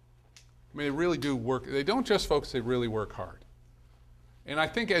 I mean, they really do work. They don't just focus, they really work hard. And I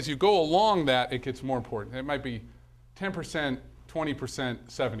think as you go along that, it gets more important. It might be 10%, 20%,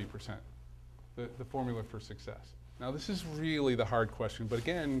 70%, the formula for success. Now, this is really the hard question, but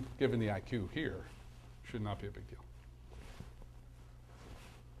again, given the IQ here, should not be a big deal.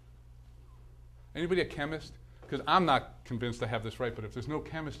 Anybody a chemist? Because I'm not convinced I have this right, but if there's no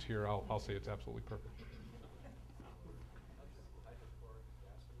chemist here, I'll say it's absolutely perfect.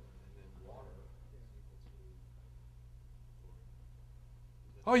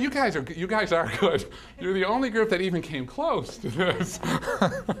 Oh, you guys are good. You're the only group that even came close to this.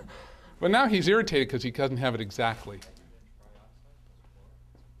 But now he's irritated because he doesn't have it exactly.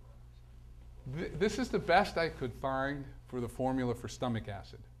 This is the best I could find for the formula for stomach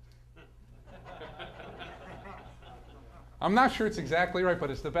acid. I'm not sure it's exactly right, but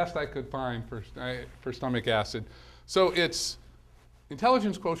it's the best I could find for stomach acid. So it's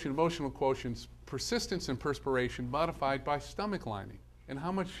intelligence quotient, emotional quotients, persistence and perspiration modified by stomach lining, and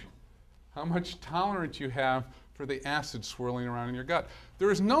how much tolerance you have for the acid swirling around in your gut.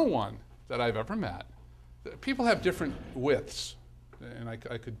 There is no one that I've ever met. People have different widths, and I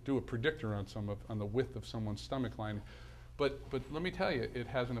could do a predictor on the width of someone's stomach lining, but let me tell you, it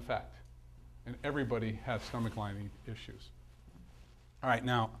has an effect. And everybody has stomach lining issues. All right,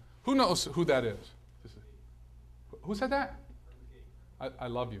 now, who knows who that is? Who said that? I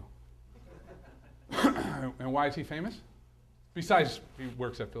love you. And why is he famous? Besides, he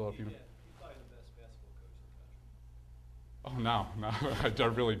works at Philadelphia. He's probably the best basketball coach in the country. Oh, no, I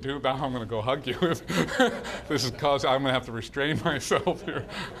really do. Now I'm going to go hug you. This is because I'm going to have to restrain myself here.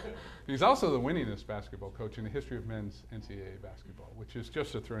 He's also the winningest basketball coach in the history of men's NCAA basketball, which is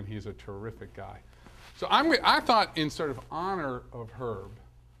just a thrill, and he's a terrific guy. So I thought in sort of honor of Herb,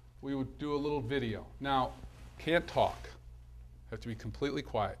 we would do a little video. Now, can't talk. Have to be completely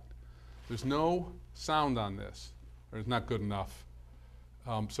quiet. There's no sound on this, or it's not good enough.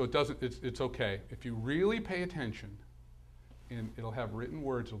 So it's okay. If you really pay attention, and it'll have written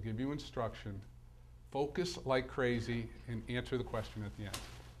words, it'll give you instruction, focus like crazy, and answer the question at the end.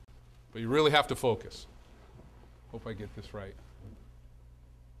 But you really have to focus. Hope I get this right.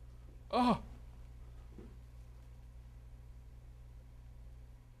 Oh!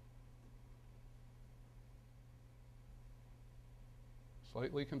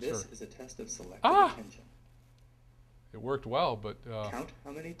 Slightly concerned. This is a test of selective Ah! attention. It worked well, but... Count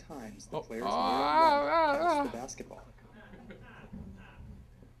how many times the Oh, players ah, pass the basketball.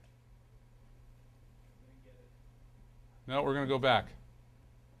 No, we're going to go back.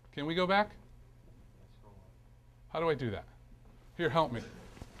 Can we go back? How do I do that? Here, help me.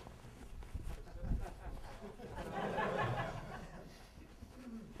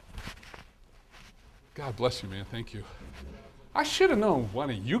 God bless you, man. Thank you. I should have known one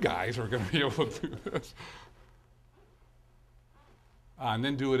of you guys were going to be able to do this. And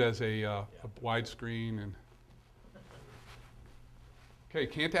then do it as a widescreen. And okay,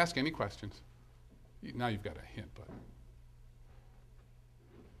 can't ask any questions. Now you've got a hint, but.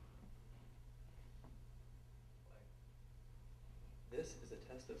 This is a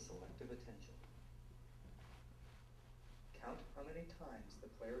test of selective attention. Count how many times the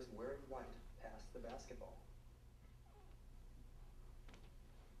players wearing white pass the basketball.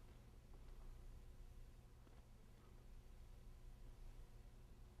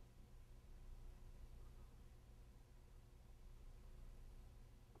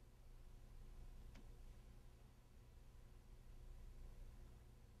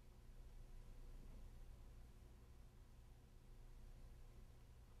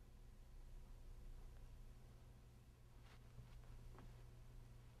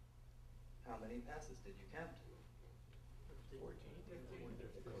 How many passes did you count? 14. The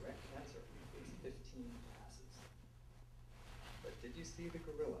correct answer is 15 passes. But did you see the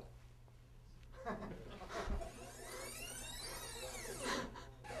gorilla?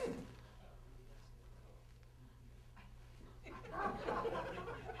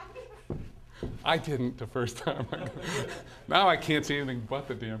 I didn't the first time. Now I can't see anything but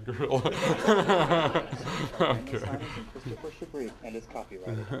the damn gorilla. Okay. Christopher Chabris and is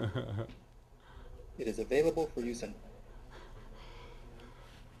copyrighted. It is available for use in...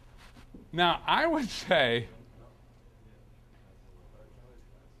 Now, I would say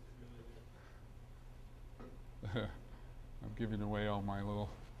giving away all my little...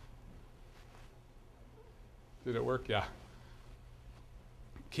 Did it work? Yeah.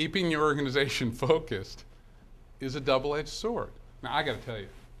 Keeping your organization focused is a double-edged sword. Now, I got to tell you,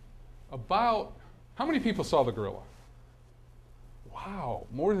 how many people saw the gorilla? Wow,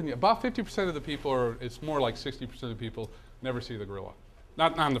 more than about 50% of the people, or it's more like 60% of the people, never see the gorilla.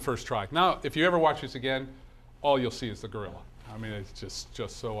 Not on the first try. Now, if you ever watch this again, all you'll see is the gorilla. I mean, it's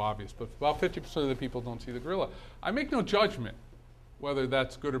just so obvious. But about 50% of the people don't see the gorilla. I make no judgment whether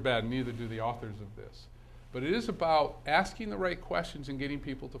that's good or bad, neither do the authors of this. But it is about asking the right questions and getting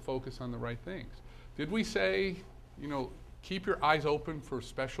people to focus on the right things. Did we say, keep your eyes open for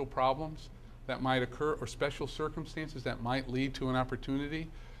special problems that might occur or special circumstances that might lead to an opportunity?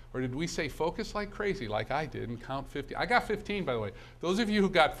 Or did we say focus like crazy, like I did, and count 50? I got 15, by the way. Those of you who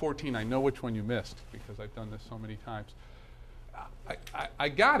got 14, I know which one you missed because I've done this so many times. I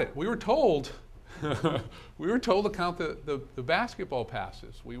got it. We were told, to count the basketball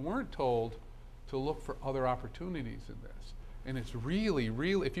passes. We weren't told to look for other opportunities in this. And it's really,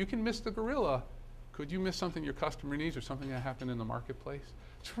 really, if you can miss the gorilla, could you miss something your customer needs or something that happened in the marketplace?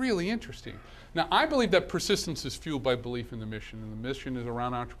 It's really interesting. Now, I believe that persistence is fueled by belief in the mission, and the mission is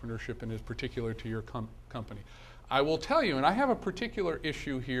around entrepreneurship and is particular to your company. I will tell you, and I have a particular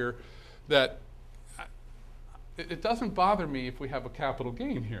issue here that it doesn't bother me if we have a capital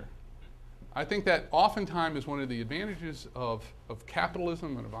gain here. I think that oftentimes is one of the advantages of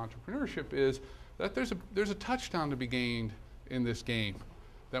capitalism and of entrepreneurship is that there's a touchdown to be gained in this game.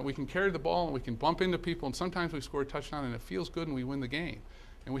 That we can carry the ball and we can bump into people, and sometimes we score a touchdown and it feels good and we win the game.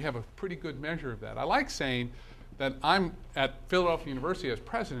 And we have a pretty good measure of that. I like saying that I'm at Philadelphia University as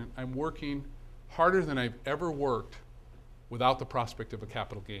president, I'm working harder than I've ever worked without the prospect of a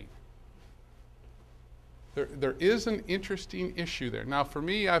capital gain. There is an interesting issue there. Now, for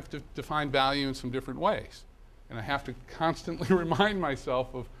me, I've defined value in some different ways. And I have to constantly remind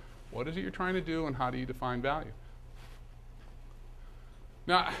myself of what is it you're trying to do and how do you define value.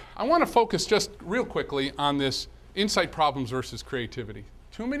 Now, I want to focus just real quickly on this insight problems versus creativity.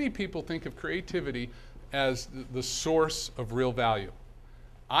 Too many people think of creativity as the source of real value.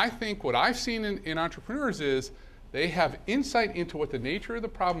 I think what I've seen in entrepreneurs is they have insight into what the nature of the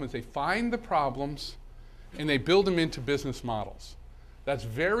problem is. They find the problems and they build them into business models. That's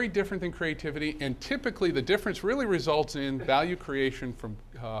very different than creativity, and typically the difference really results in value creation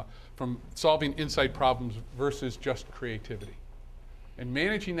from solving insight problems versus just creativity. And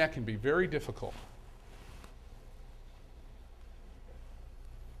managing that can be very difficult.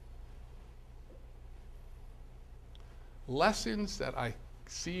 Lessons that I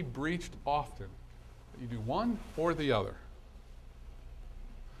see breached often, you do one or the other.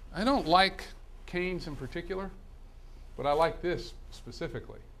 I don't like Keynes in particular, but I like this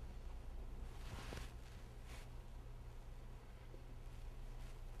specifically.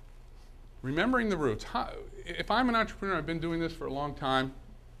 Remembering the roots. If I'm an entrepreneur, I've been doing this for a long time.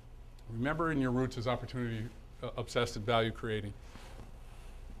 Remembering your roots is opportunity obsessed and value creating.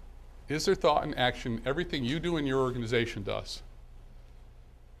 Is there thought and action everything you do in your organization does?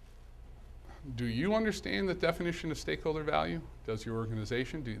 Do you understand the definition of stakeholder value? Does your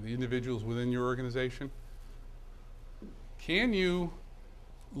organization? Do the individuals within your organization? Can you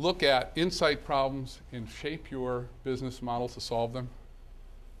look at insight problems and shape your business model to solve them?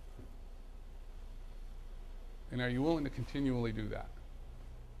 And are you willing to continually do that?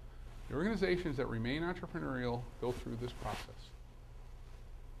 The organizations that remain entrepreneurial go through this process.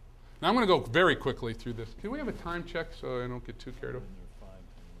 Now I'm going to go very quickly through this. Can we have a time check so I don't get too carried away?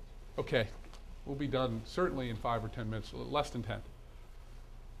 Okay. We'll be done certainly in 5 or 10 minutes, less than 10.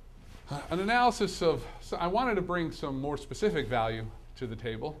 An analysis of, so I wanted to bring some more specific value to the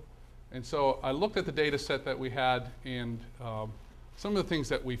table. And so I looked at the data set that we had and some of the things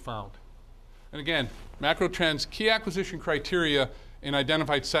that we found. And again, macro trends, key acquisition criteria in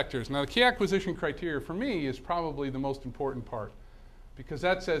identified sectors. Now the key acquisition criteria for me is probably the most important part because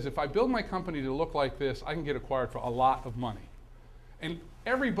that says if I build my company to look like this, I can get acquired for a lot of money. And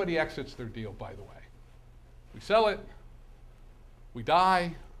everybody exits their deal, by the way. We sell it, we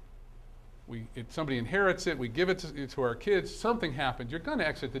die, somebody inherits it, we give it to our kids, something happens. You're going to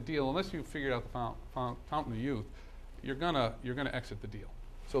exit the deal unless you've figured out the fountain of youth. You're going to exit the deal.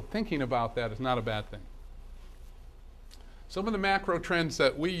 So thinking about that is not a bad thing. Some of the macro trends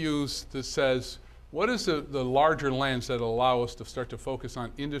that we use that says, what is the larger lens that will allow us to start to focus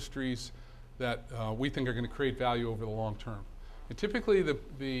on industries that we think are going to create value over the long term? And typically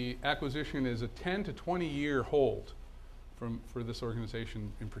the acquisition is a 10 to 20 year hold for this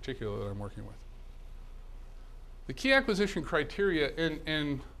organization in particular that I'm working with. The key acquisition criteria,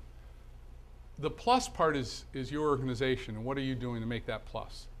 and the plus part is your organization, and what are you doing to make that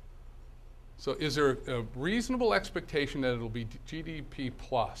plus? So is there a reasonable expectation that it'll be GDP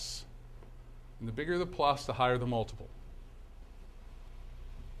plus? And the bigger the plus, the higher the multiple.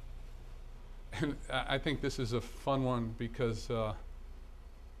 And I think this is a fun one because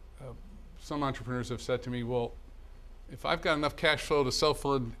some entrepreneurs have said to me, well, if I've got enough cash flow to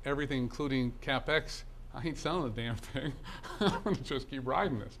self-fund everything, including CapEx, I ain't selling the damn thing. I'm going to just keep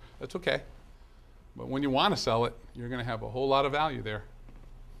riding this. That's okay. But when you want to sell it, you're going to have a whole lot of value there.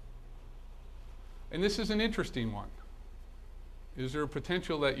 And this is an interesting one. Is there a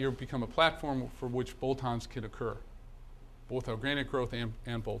potential that you become a platform for which bolt-ons can occur, both organic growth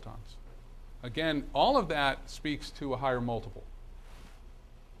and bolt-ons? Again, all of that speaks to a higher multiple.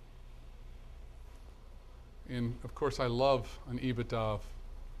 And of course, I love an EBITDA of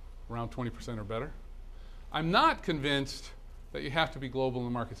around 20% or better. I'm not convinced that you have to be global in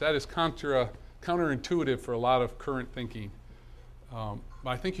the markets. That is counterintuitive for a lot of current thinking. But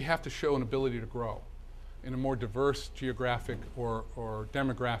I think you have to show an ability to grow in a more diverse geographic or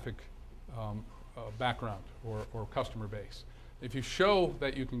demographic background or customer base. If you show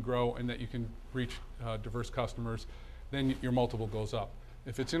that you can grow and that you can reach diverse customers, then your multiple goes up.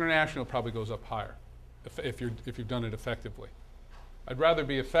 If it's international, it probably goes up higher if you've done it effectively. I'd rather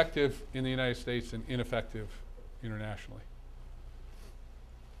be effective in the United States than ineffective internationally.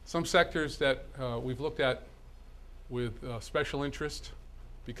 Some sectors that we've looked at with special interest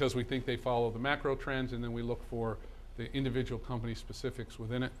because we think they follow the macro trends, and then we look for the individual company specifics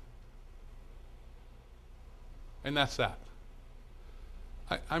within it. And that's that.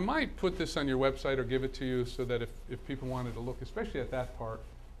 I might put this on your website or give it to you so that if people wanted to look, especially at that part,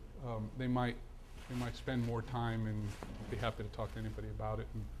 they might spend more time and be happy to talk to anybody about it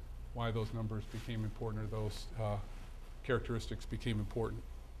and why those numbers became important or those characteristics became important.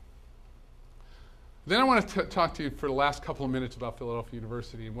 Then I want to talk to you for the last couple of minutes about Philadelphia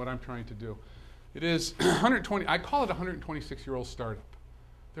University and what I'm trying to do. It is I call it a 126-year-old startup.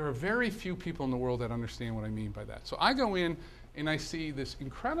 There are very few people in the world that understand what I mean by that. So I go in and I see this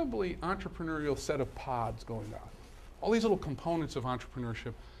incredibly entrepreneurial set of pods going on. All these little components of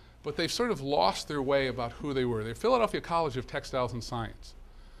entrepreneurship, but they've sort of lost their way about who they were. They're Philadelphia College of Textiles and Science.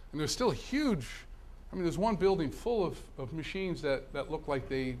 And there's still huge, I mean, there's one building full of machines that look like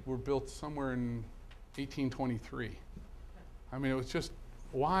they were built somewhere in 1823. I mean, it was just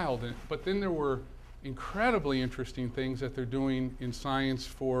wild. But then there were incredibly interesting things that they're doing in science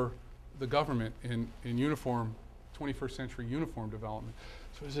for the government in uniform, 21st century uniform development.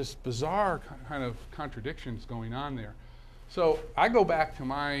 So there's this bizarre kind of contradictions going on there. So I go back to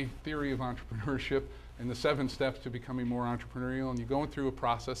my theory of entrepreneurship and the 7 steps to becoming more entrepreneurial, and you're going through a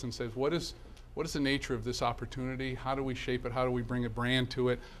process and says, what is the nature of this opportunity? How do we shape it? How do we bring a brand to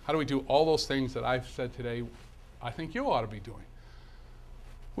it? How do we do all those things that I've said today I think you ought to be doing?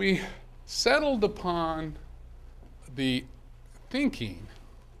 We settled upon the thinking.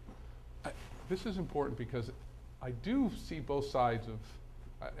 This is important because I do see both sides of,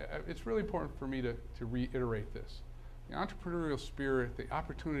 it's really important for me to reiterate this. The entrepreneurial spirit, the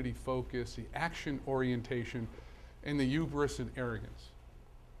opportunity focus, the action orientation, and the hubris and arrogance.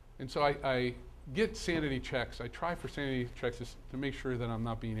 And so I get sanity checks. I try for sanity checks to make sure that I'm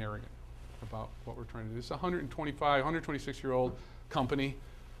not being arrogant about what we're trying to do. It's a 126-year-old company.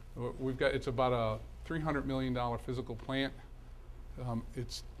 It's about a $300 million physical plant.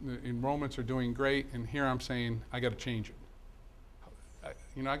 The enrollments are doing great, and here I'm saying I got to change it.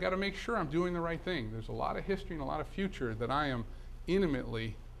 I got to make sure I'm doing the right thing. There's a lot of history and a lot of future that I am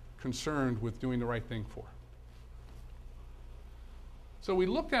intimately concerned with doing the right thing for. So we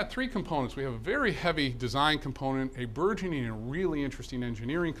looked at 3 components. We have a very heavy design component, a burgeoning and really interesting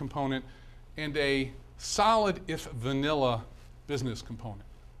engineering component, and a solid, if vanilla, business component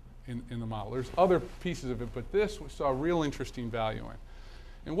in the model. There's other pieces of it, but this we saw real interesting value in.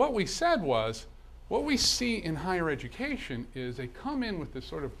 And what we said was, what we see in higher education is they come in with this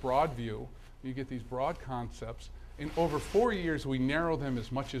sort of broad view. You get these broad concepts, and over 4 years we narrow them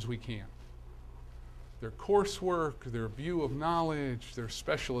as much as we can. Their coursework, their view of knowledge, their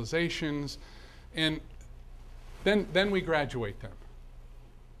specializations, and then we graduate them.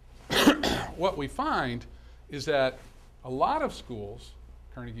 What we find is that a lot of schools,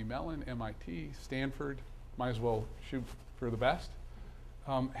 Carnegie Mellon, MIT, Stanford, might as well shoot for the best,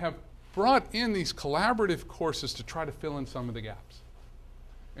 have brought in these collaborative courses to try to fill in some of the gaps.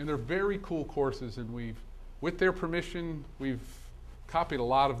 And they're very cool courses, and with their permission, we've copied a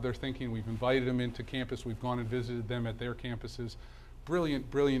lot of their thinking. We've invited them into campus. We've gone and visited them at their campuses. Brilliant,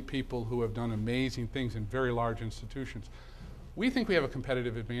 brilliant people who have done amazing things in very large institutions. We think we have a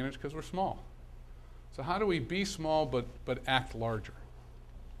competitive advantage because we're small. So how do we be small but act larger?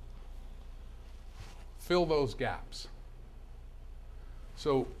 Fill those gaps.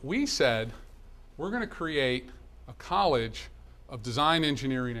 So we said we're going to create a college of design,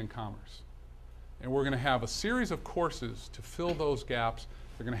 engineering, and commerce. And we're going to have a series of courses to fill those gaps.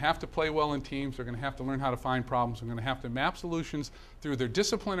 They're going to have to play well in teams. They're going to have to learn how to find problems. They're going to have to map solutions through their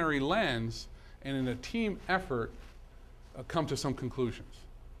disciplinary lens, and in a team effort, come to some conclusions.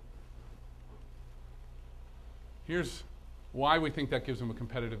 Here's why we think that gives them a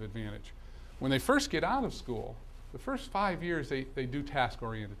competitive advantage. When they first get out of school, the first 5 years, they do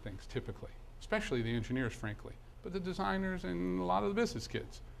task-oriented things, typically, especially the engineers, frankly, but the designers and a lot of the business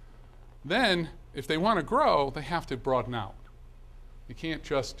kids. Then, if they want to grow, they have to broaden out. You can't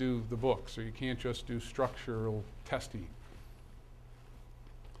just do the books, or you can't just do structural testing.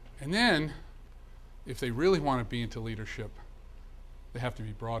 And then, if they really want to be into leadership, they have to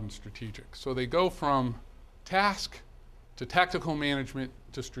be broad and strategic. So they go from task to tactical management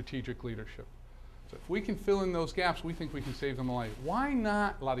to strategic leadership. So if we can fill in those gaps, we think we can save them a life. Why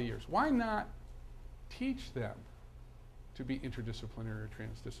not, a lot of years, why not teach them to be interdisciplinary or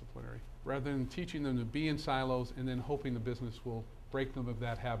transdisciplinary, rather than teaching them to be in silos and then hoping the business will break them of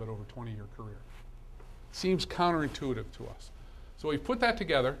that habit over a 20-year career? Seems counterintuitive to us. So we've put that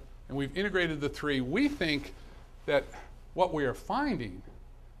together, and we've integrated the three. We think that what we are finding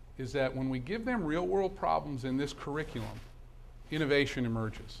is that when we give them real-world problems in this curriculum, innovation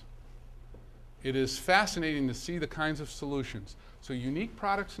emerges. It is fascinating to see the kinds of solutions. So unique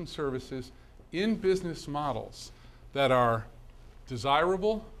products and services in business models that are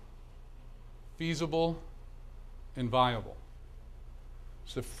desirable, feasible, and viable.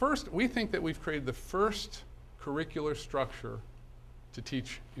 So first, we think that we've created the first curricular structure to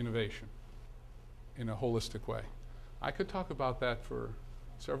teach innovation in a holistic way. I could talk about that for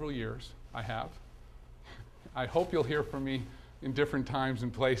several years. I have. I hope you'll hear from me in different times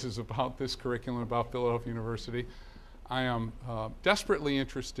and places about this curriculum, about Philadelphia University. I am desperately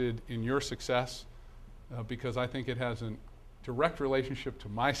interested in your success because I think it has a direct relationship to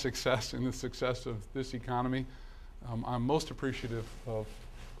my success and the success of this economy. I'm most appreciative of,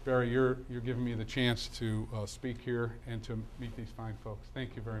 Barry, you're giving me the chance to speak here and to meet these fine folks.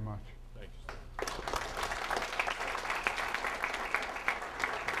 Thank you very much. Thank you.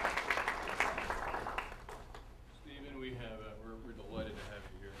 Stephen, we have we're delighted to have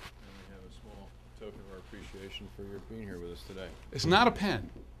you here, and we have a small token of our appreciation for your being here with us today. It's not a pen.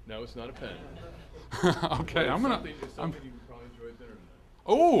 No, it's not a pen. Okay, It's something you probably enjoyed dinner tonight.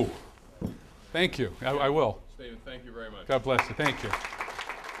 Oh, thank you. I will. Stephen, thank you very much. God bless you. Thank you.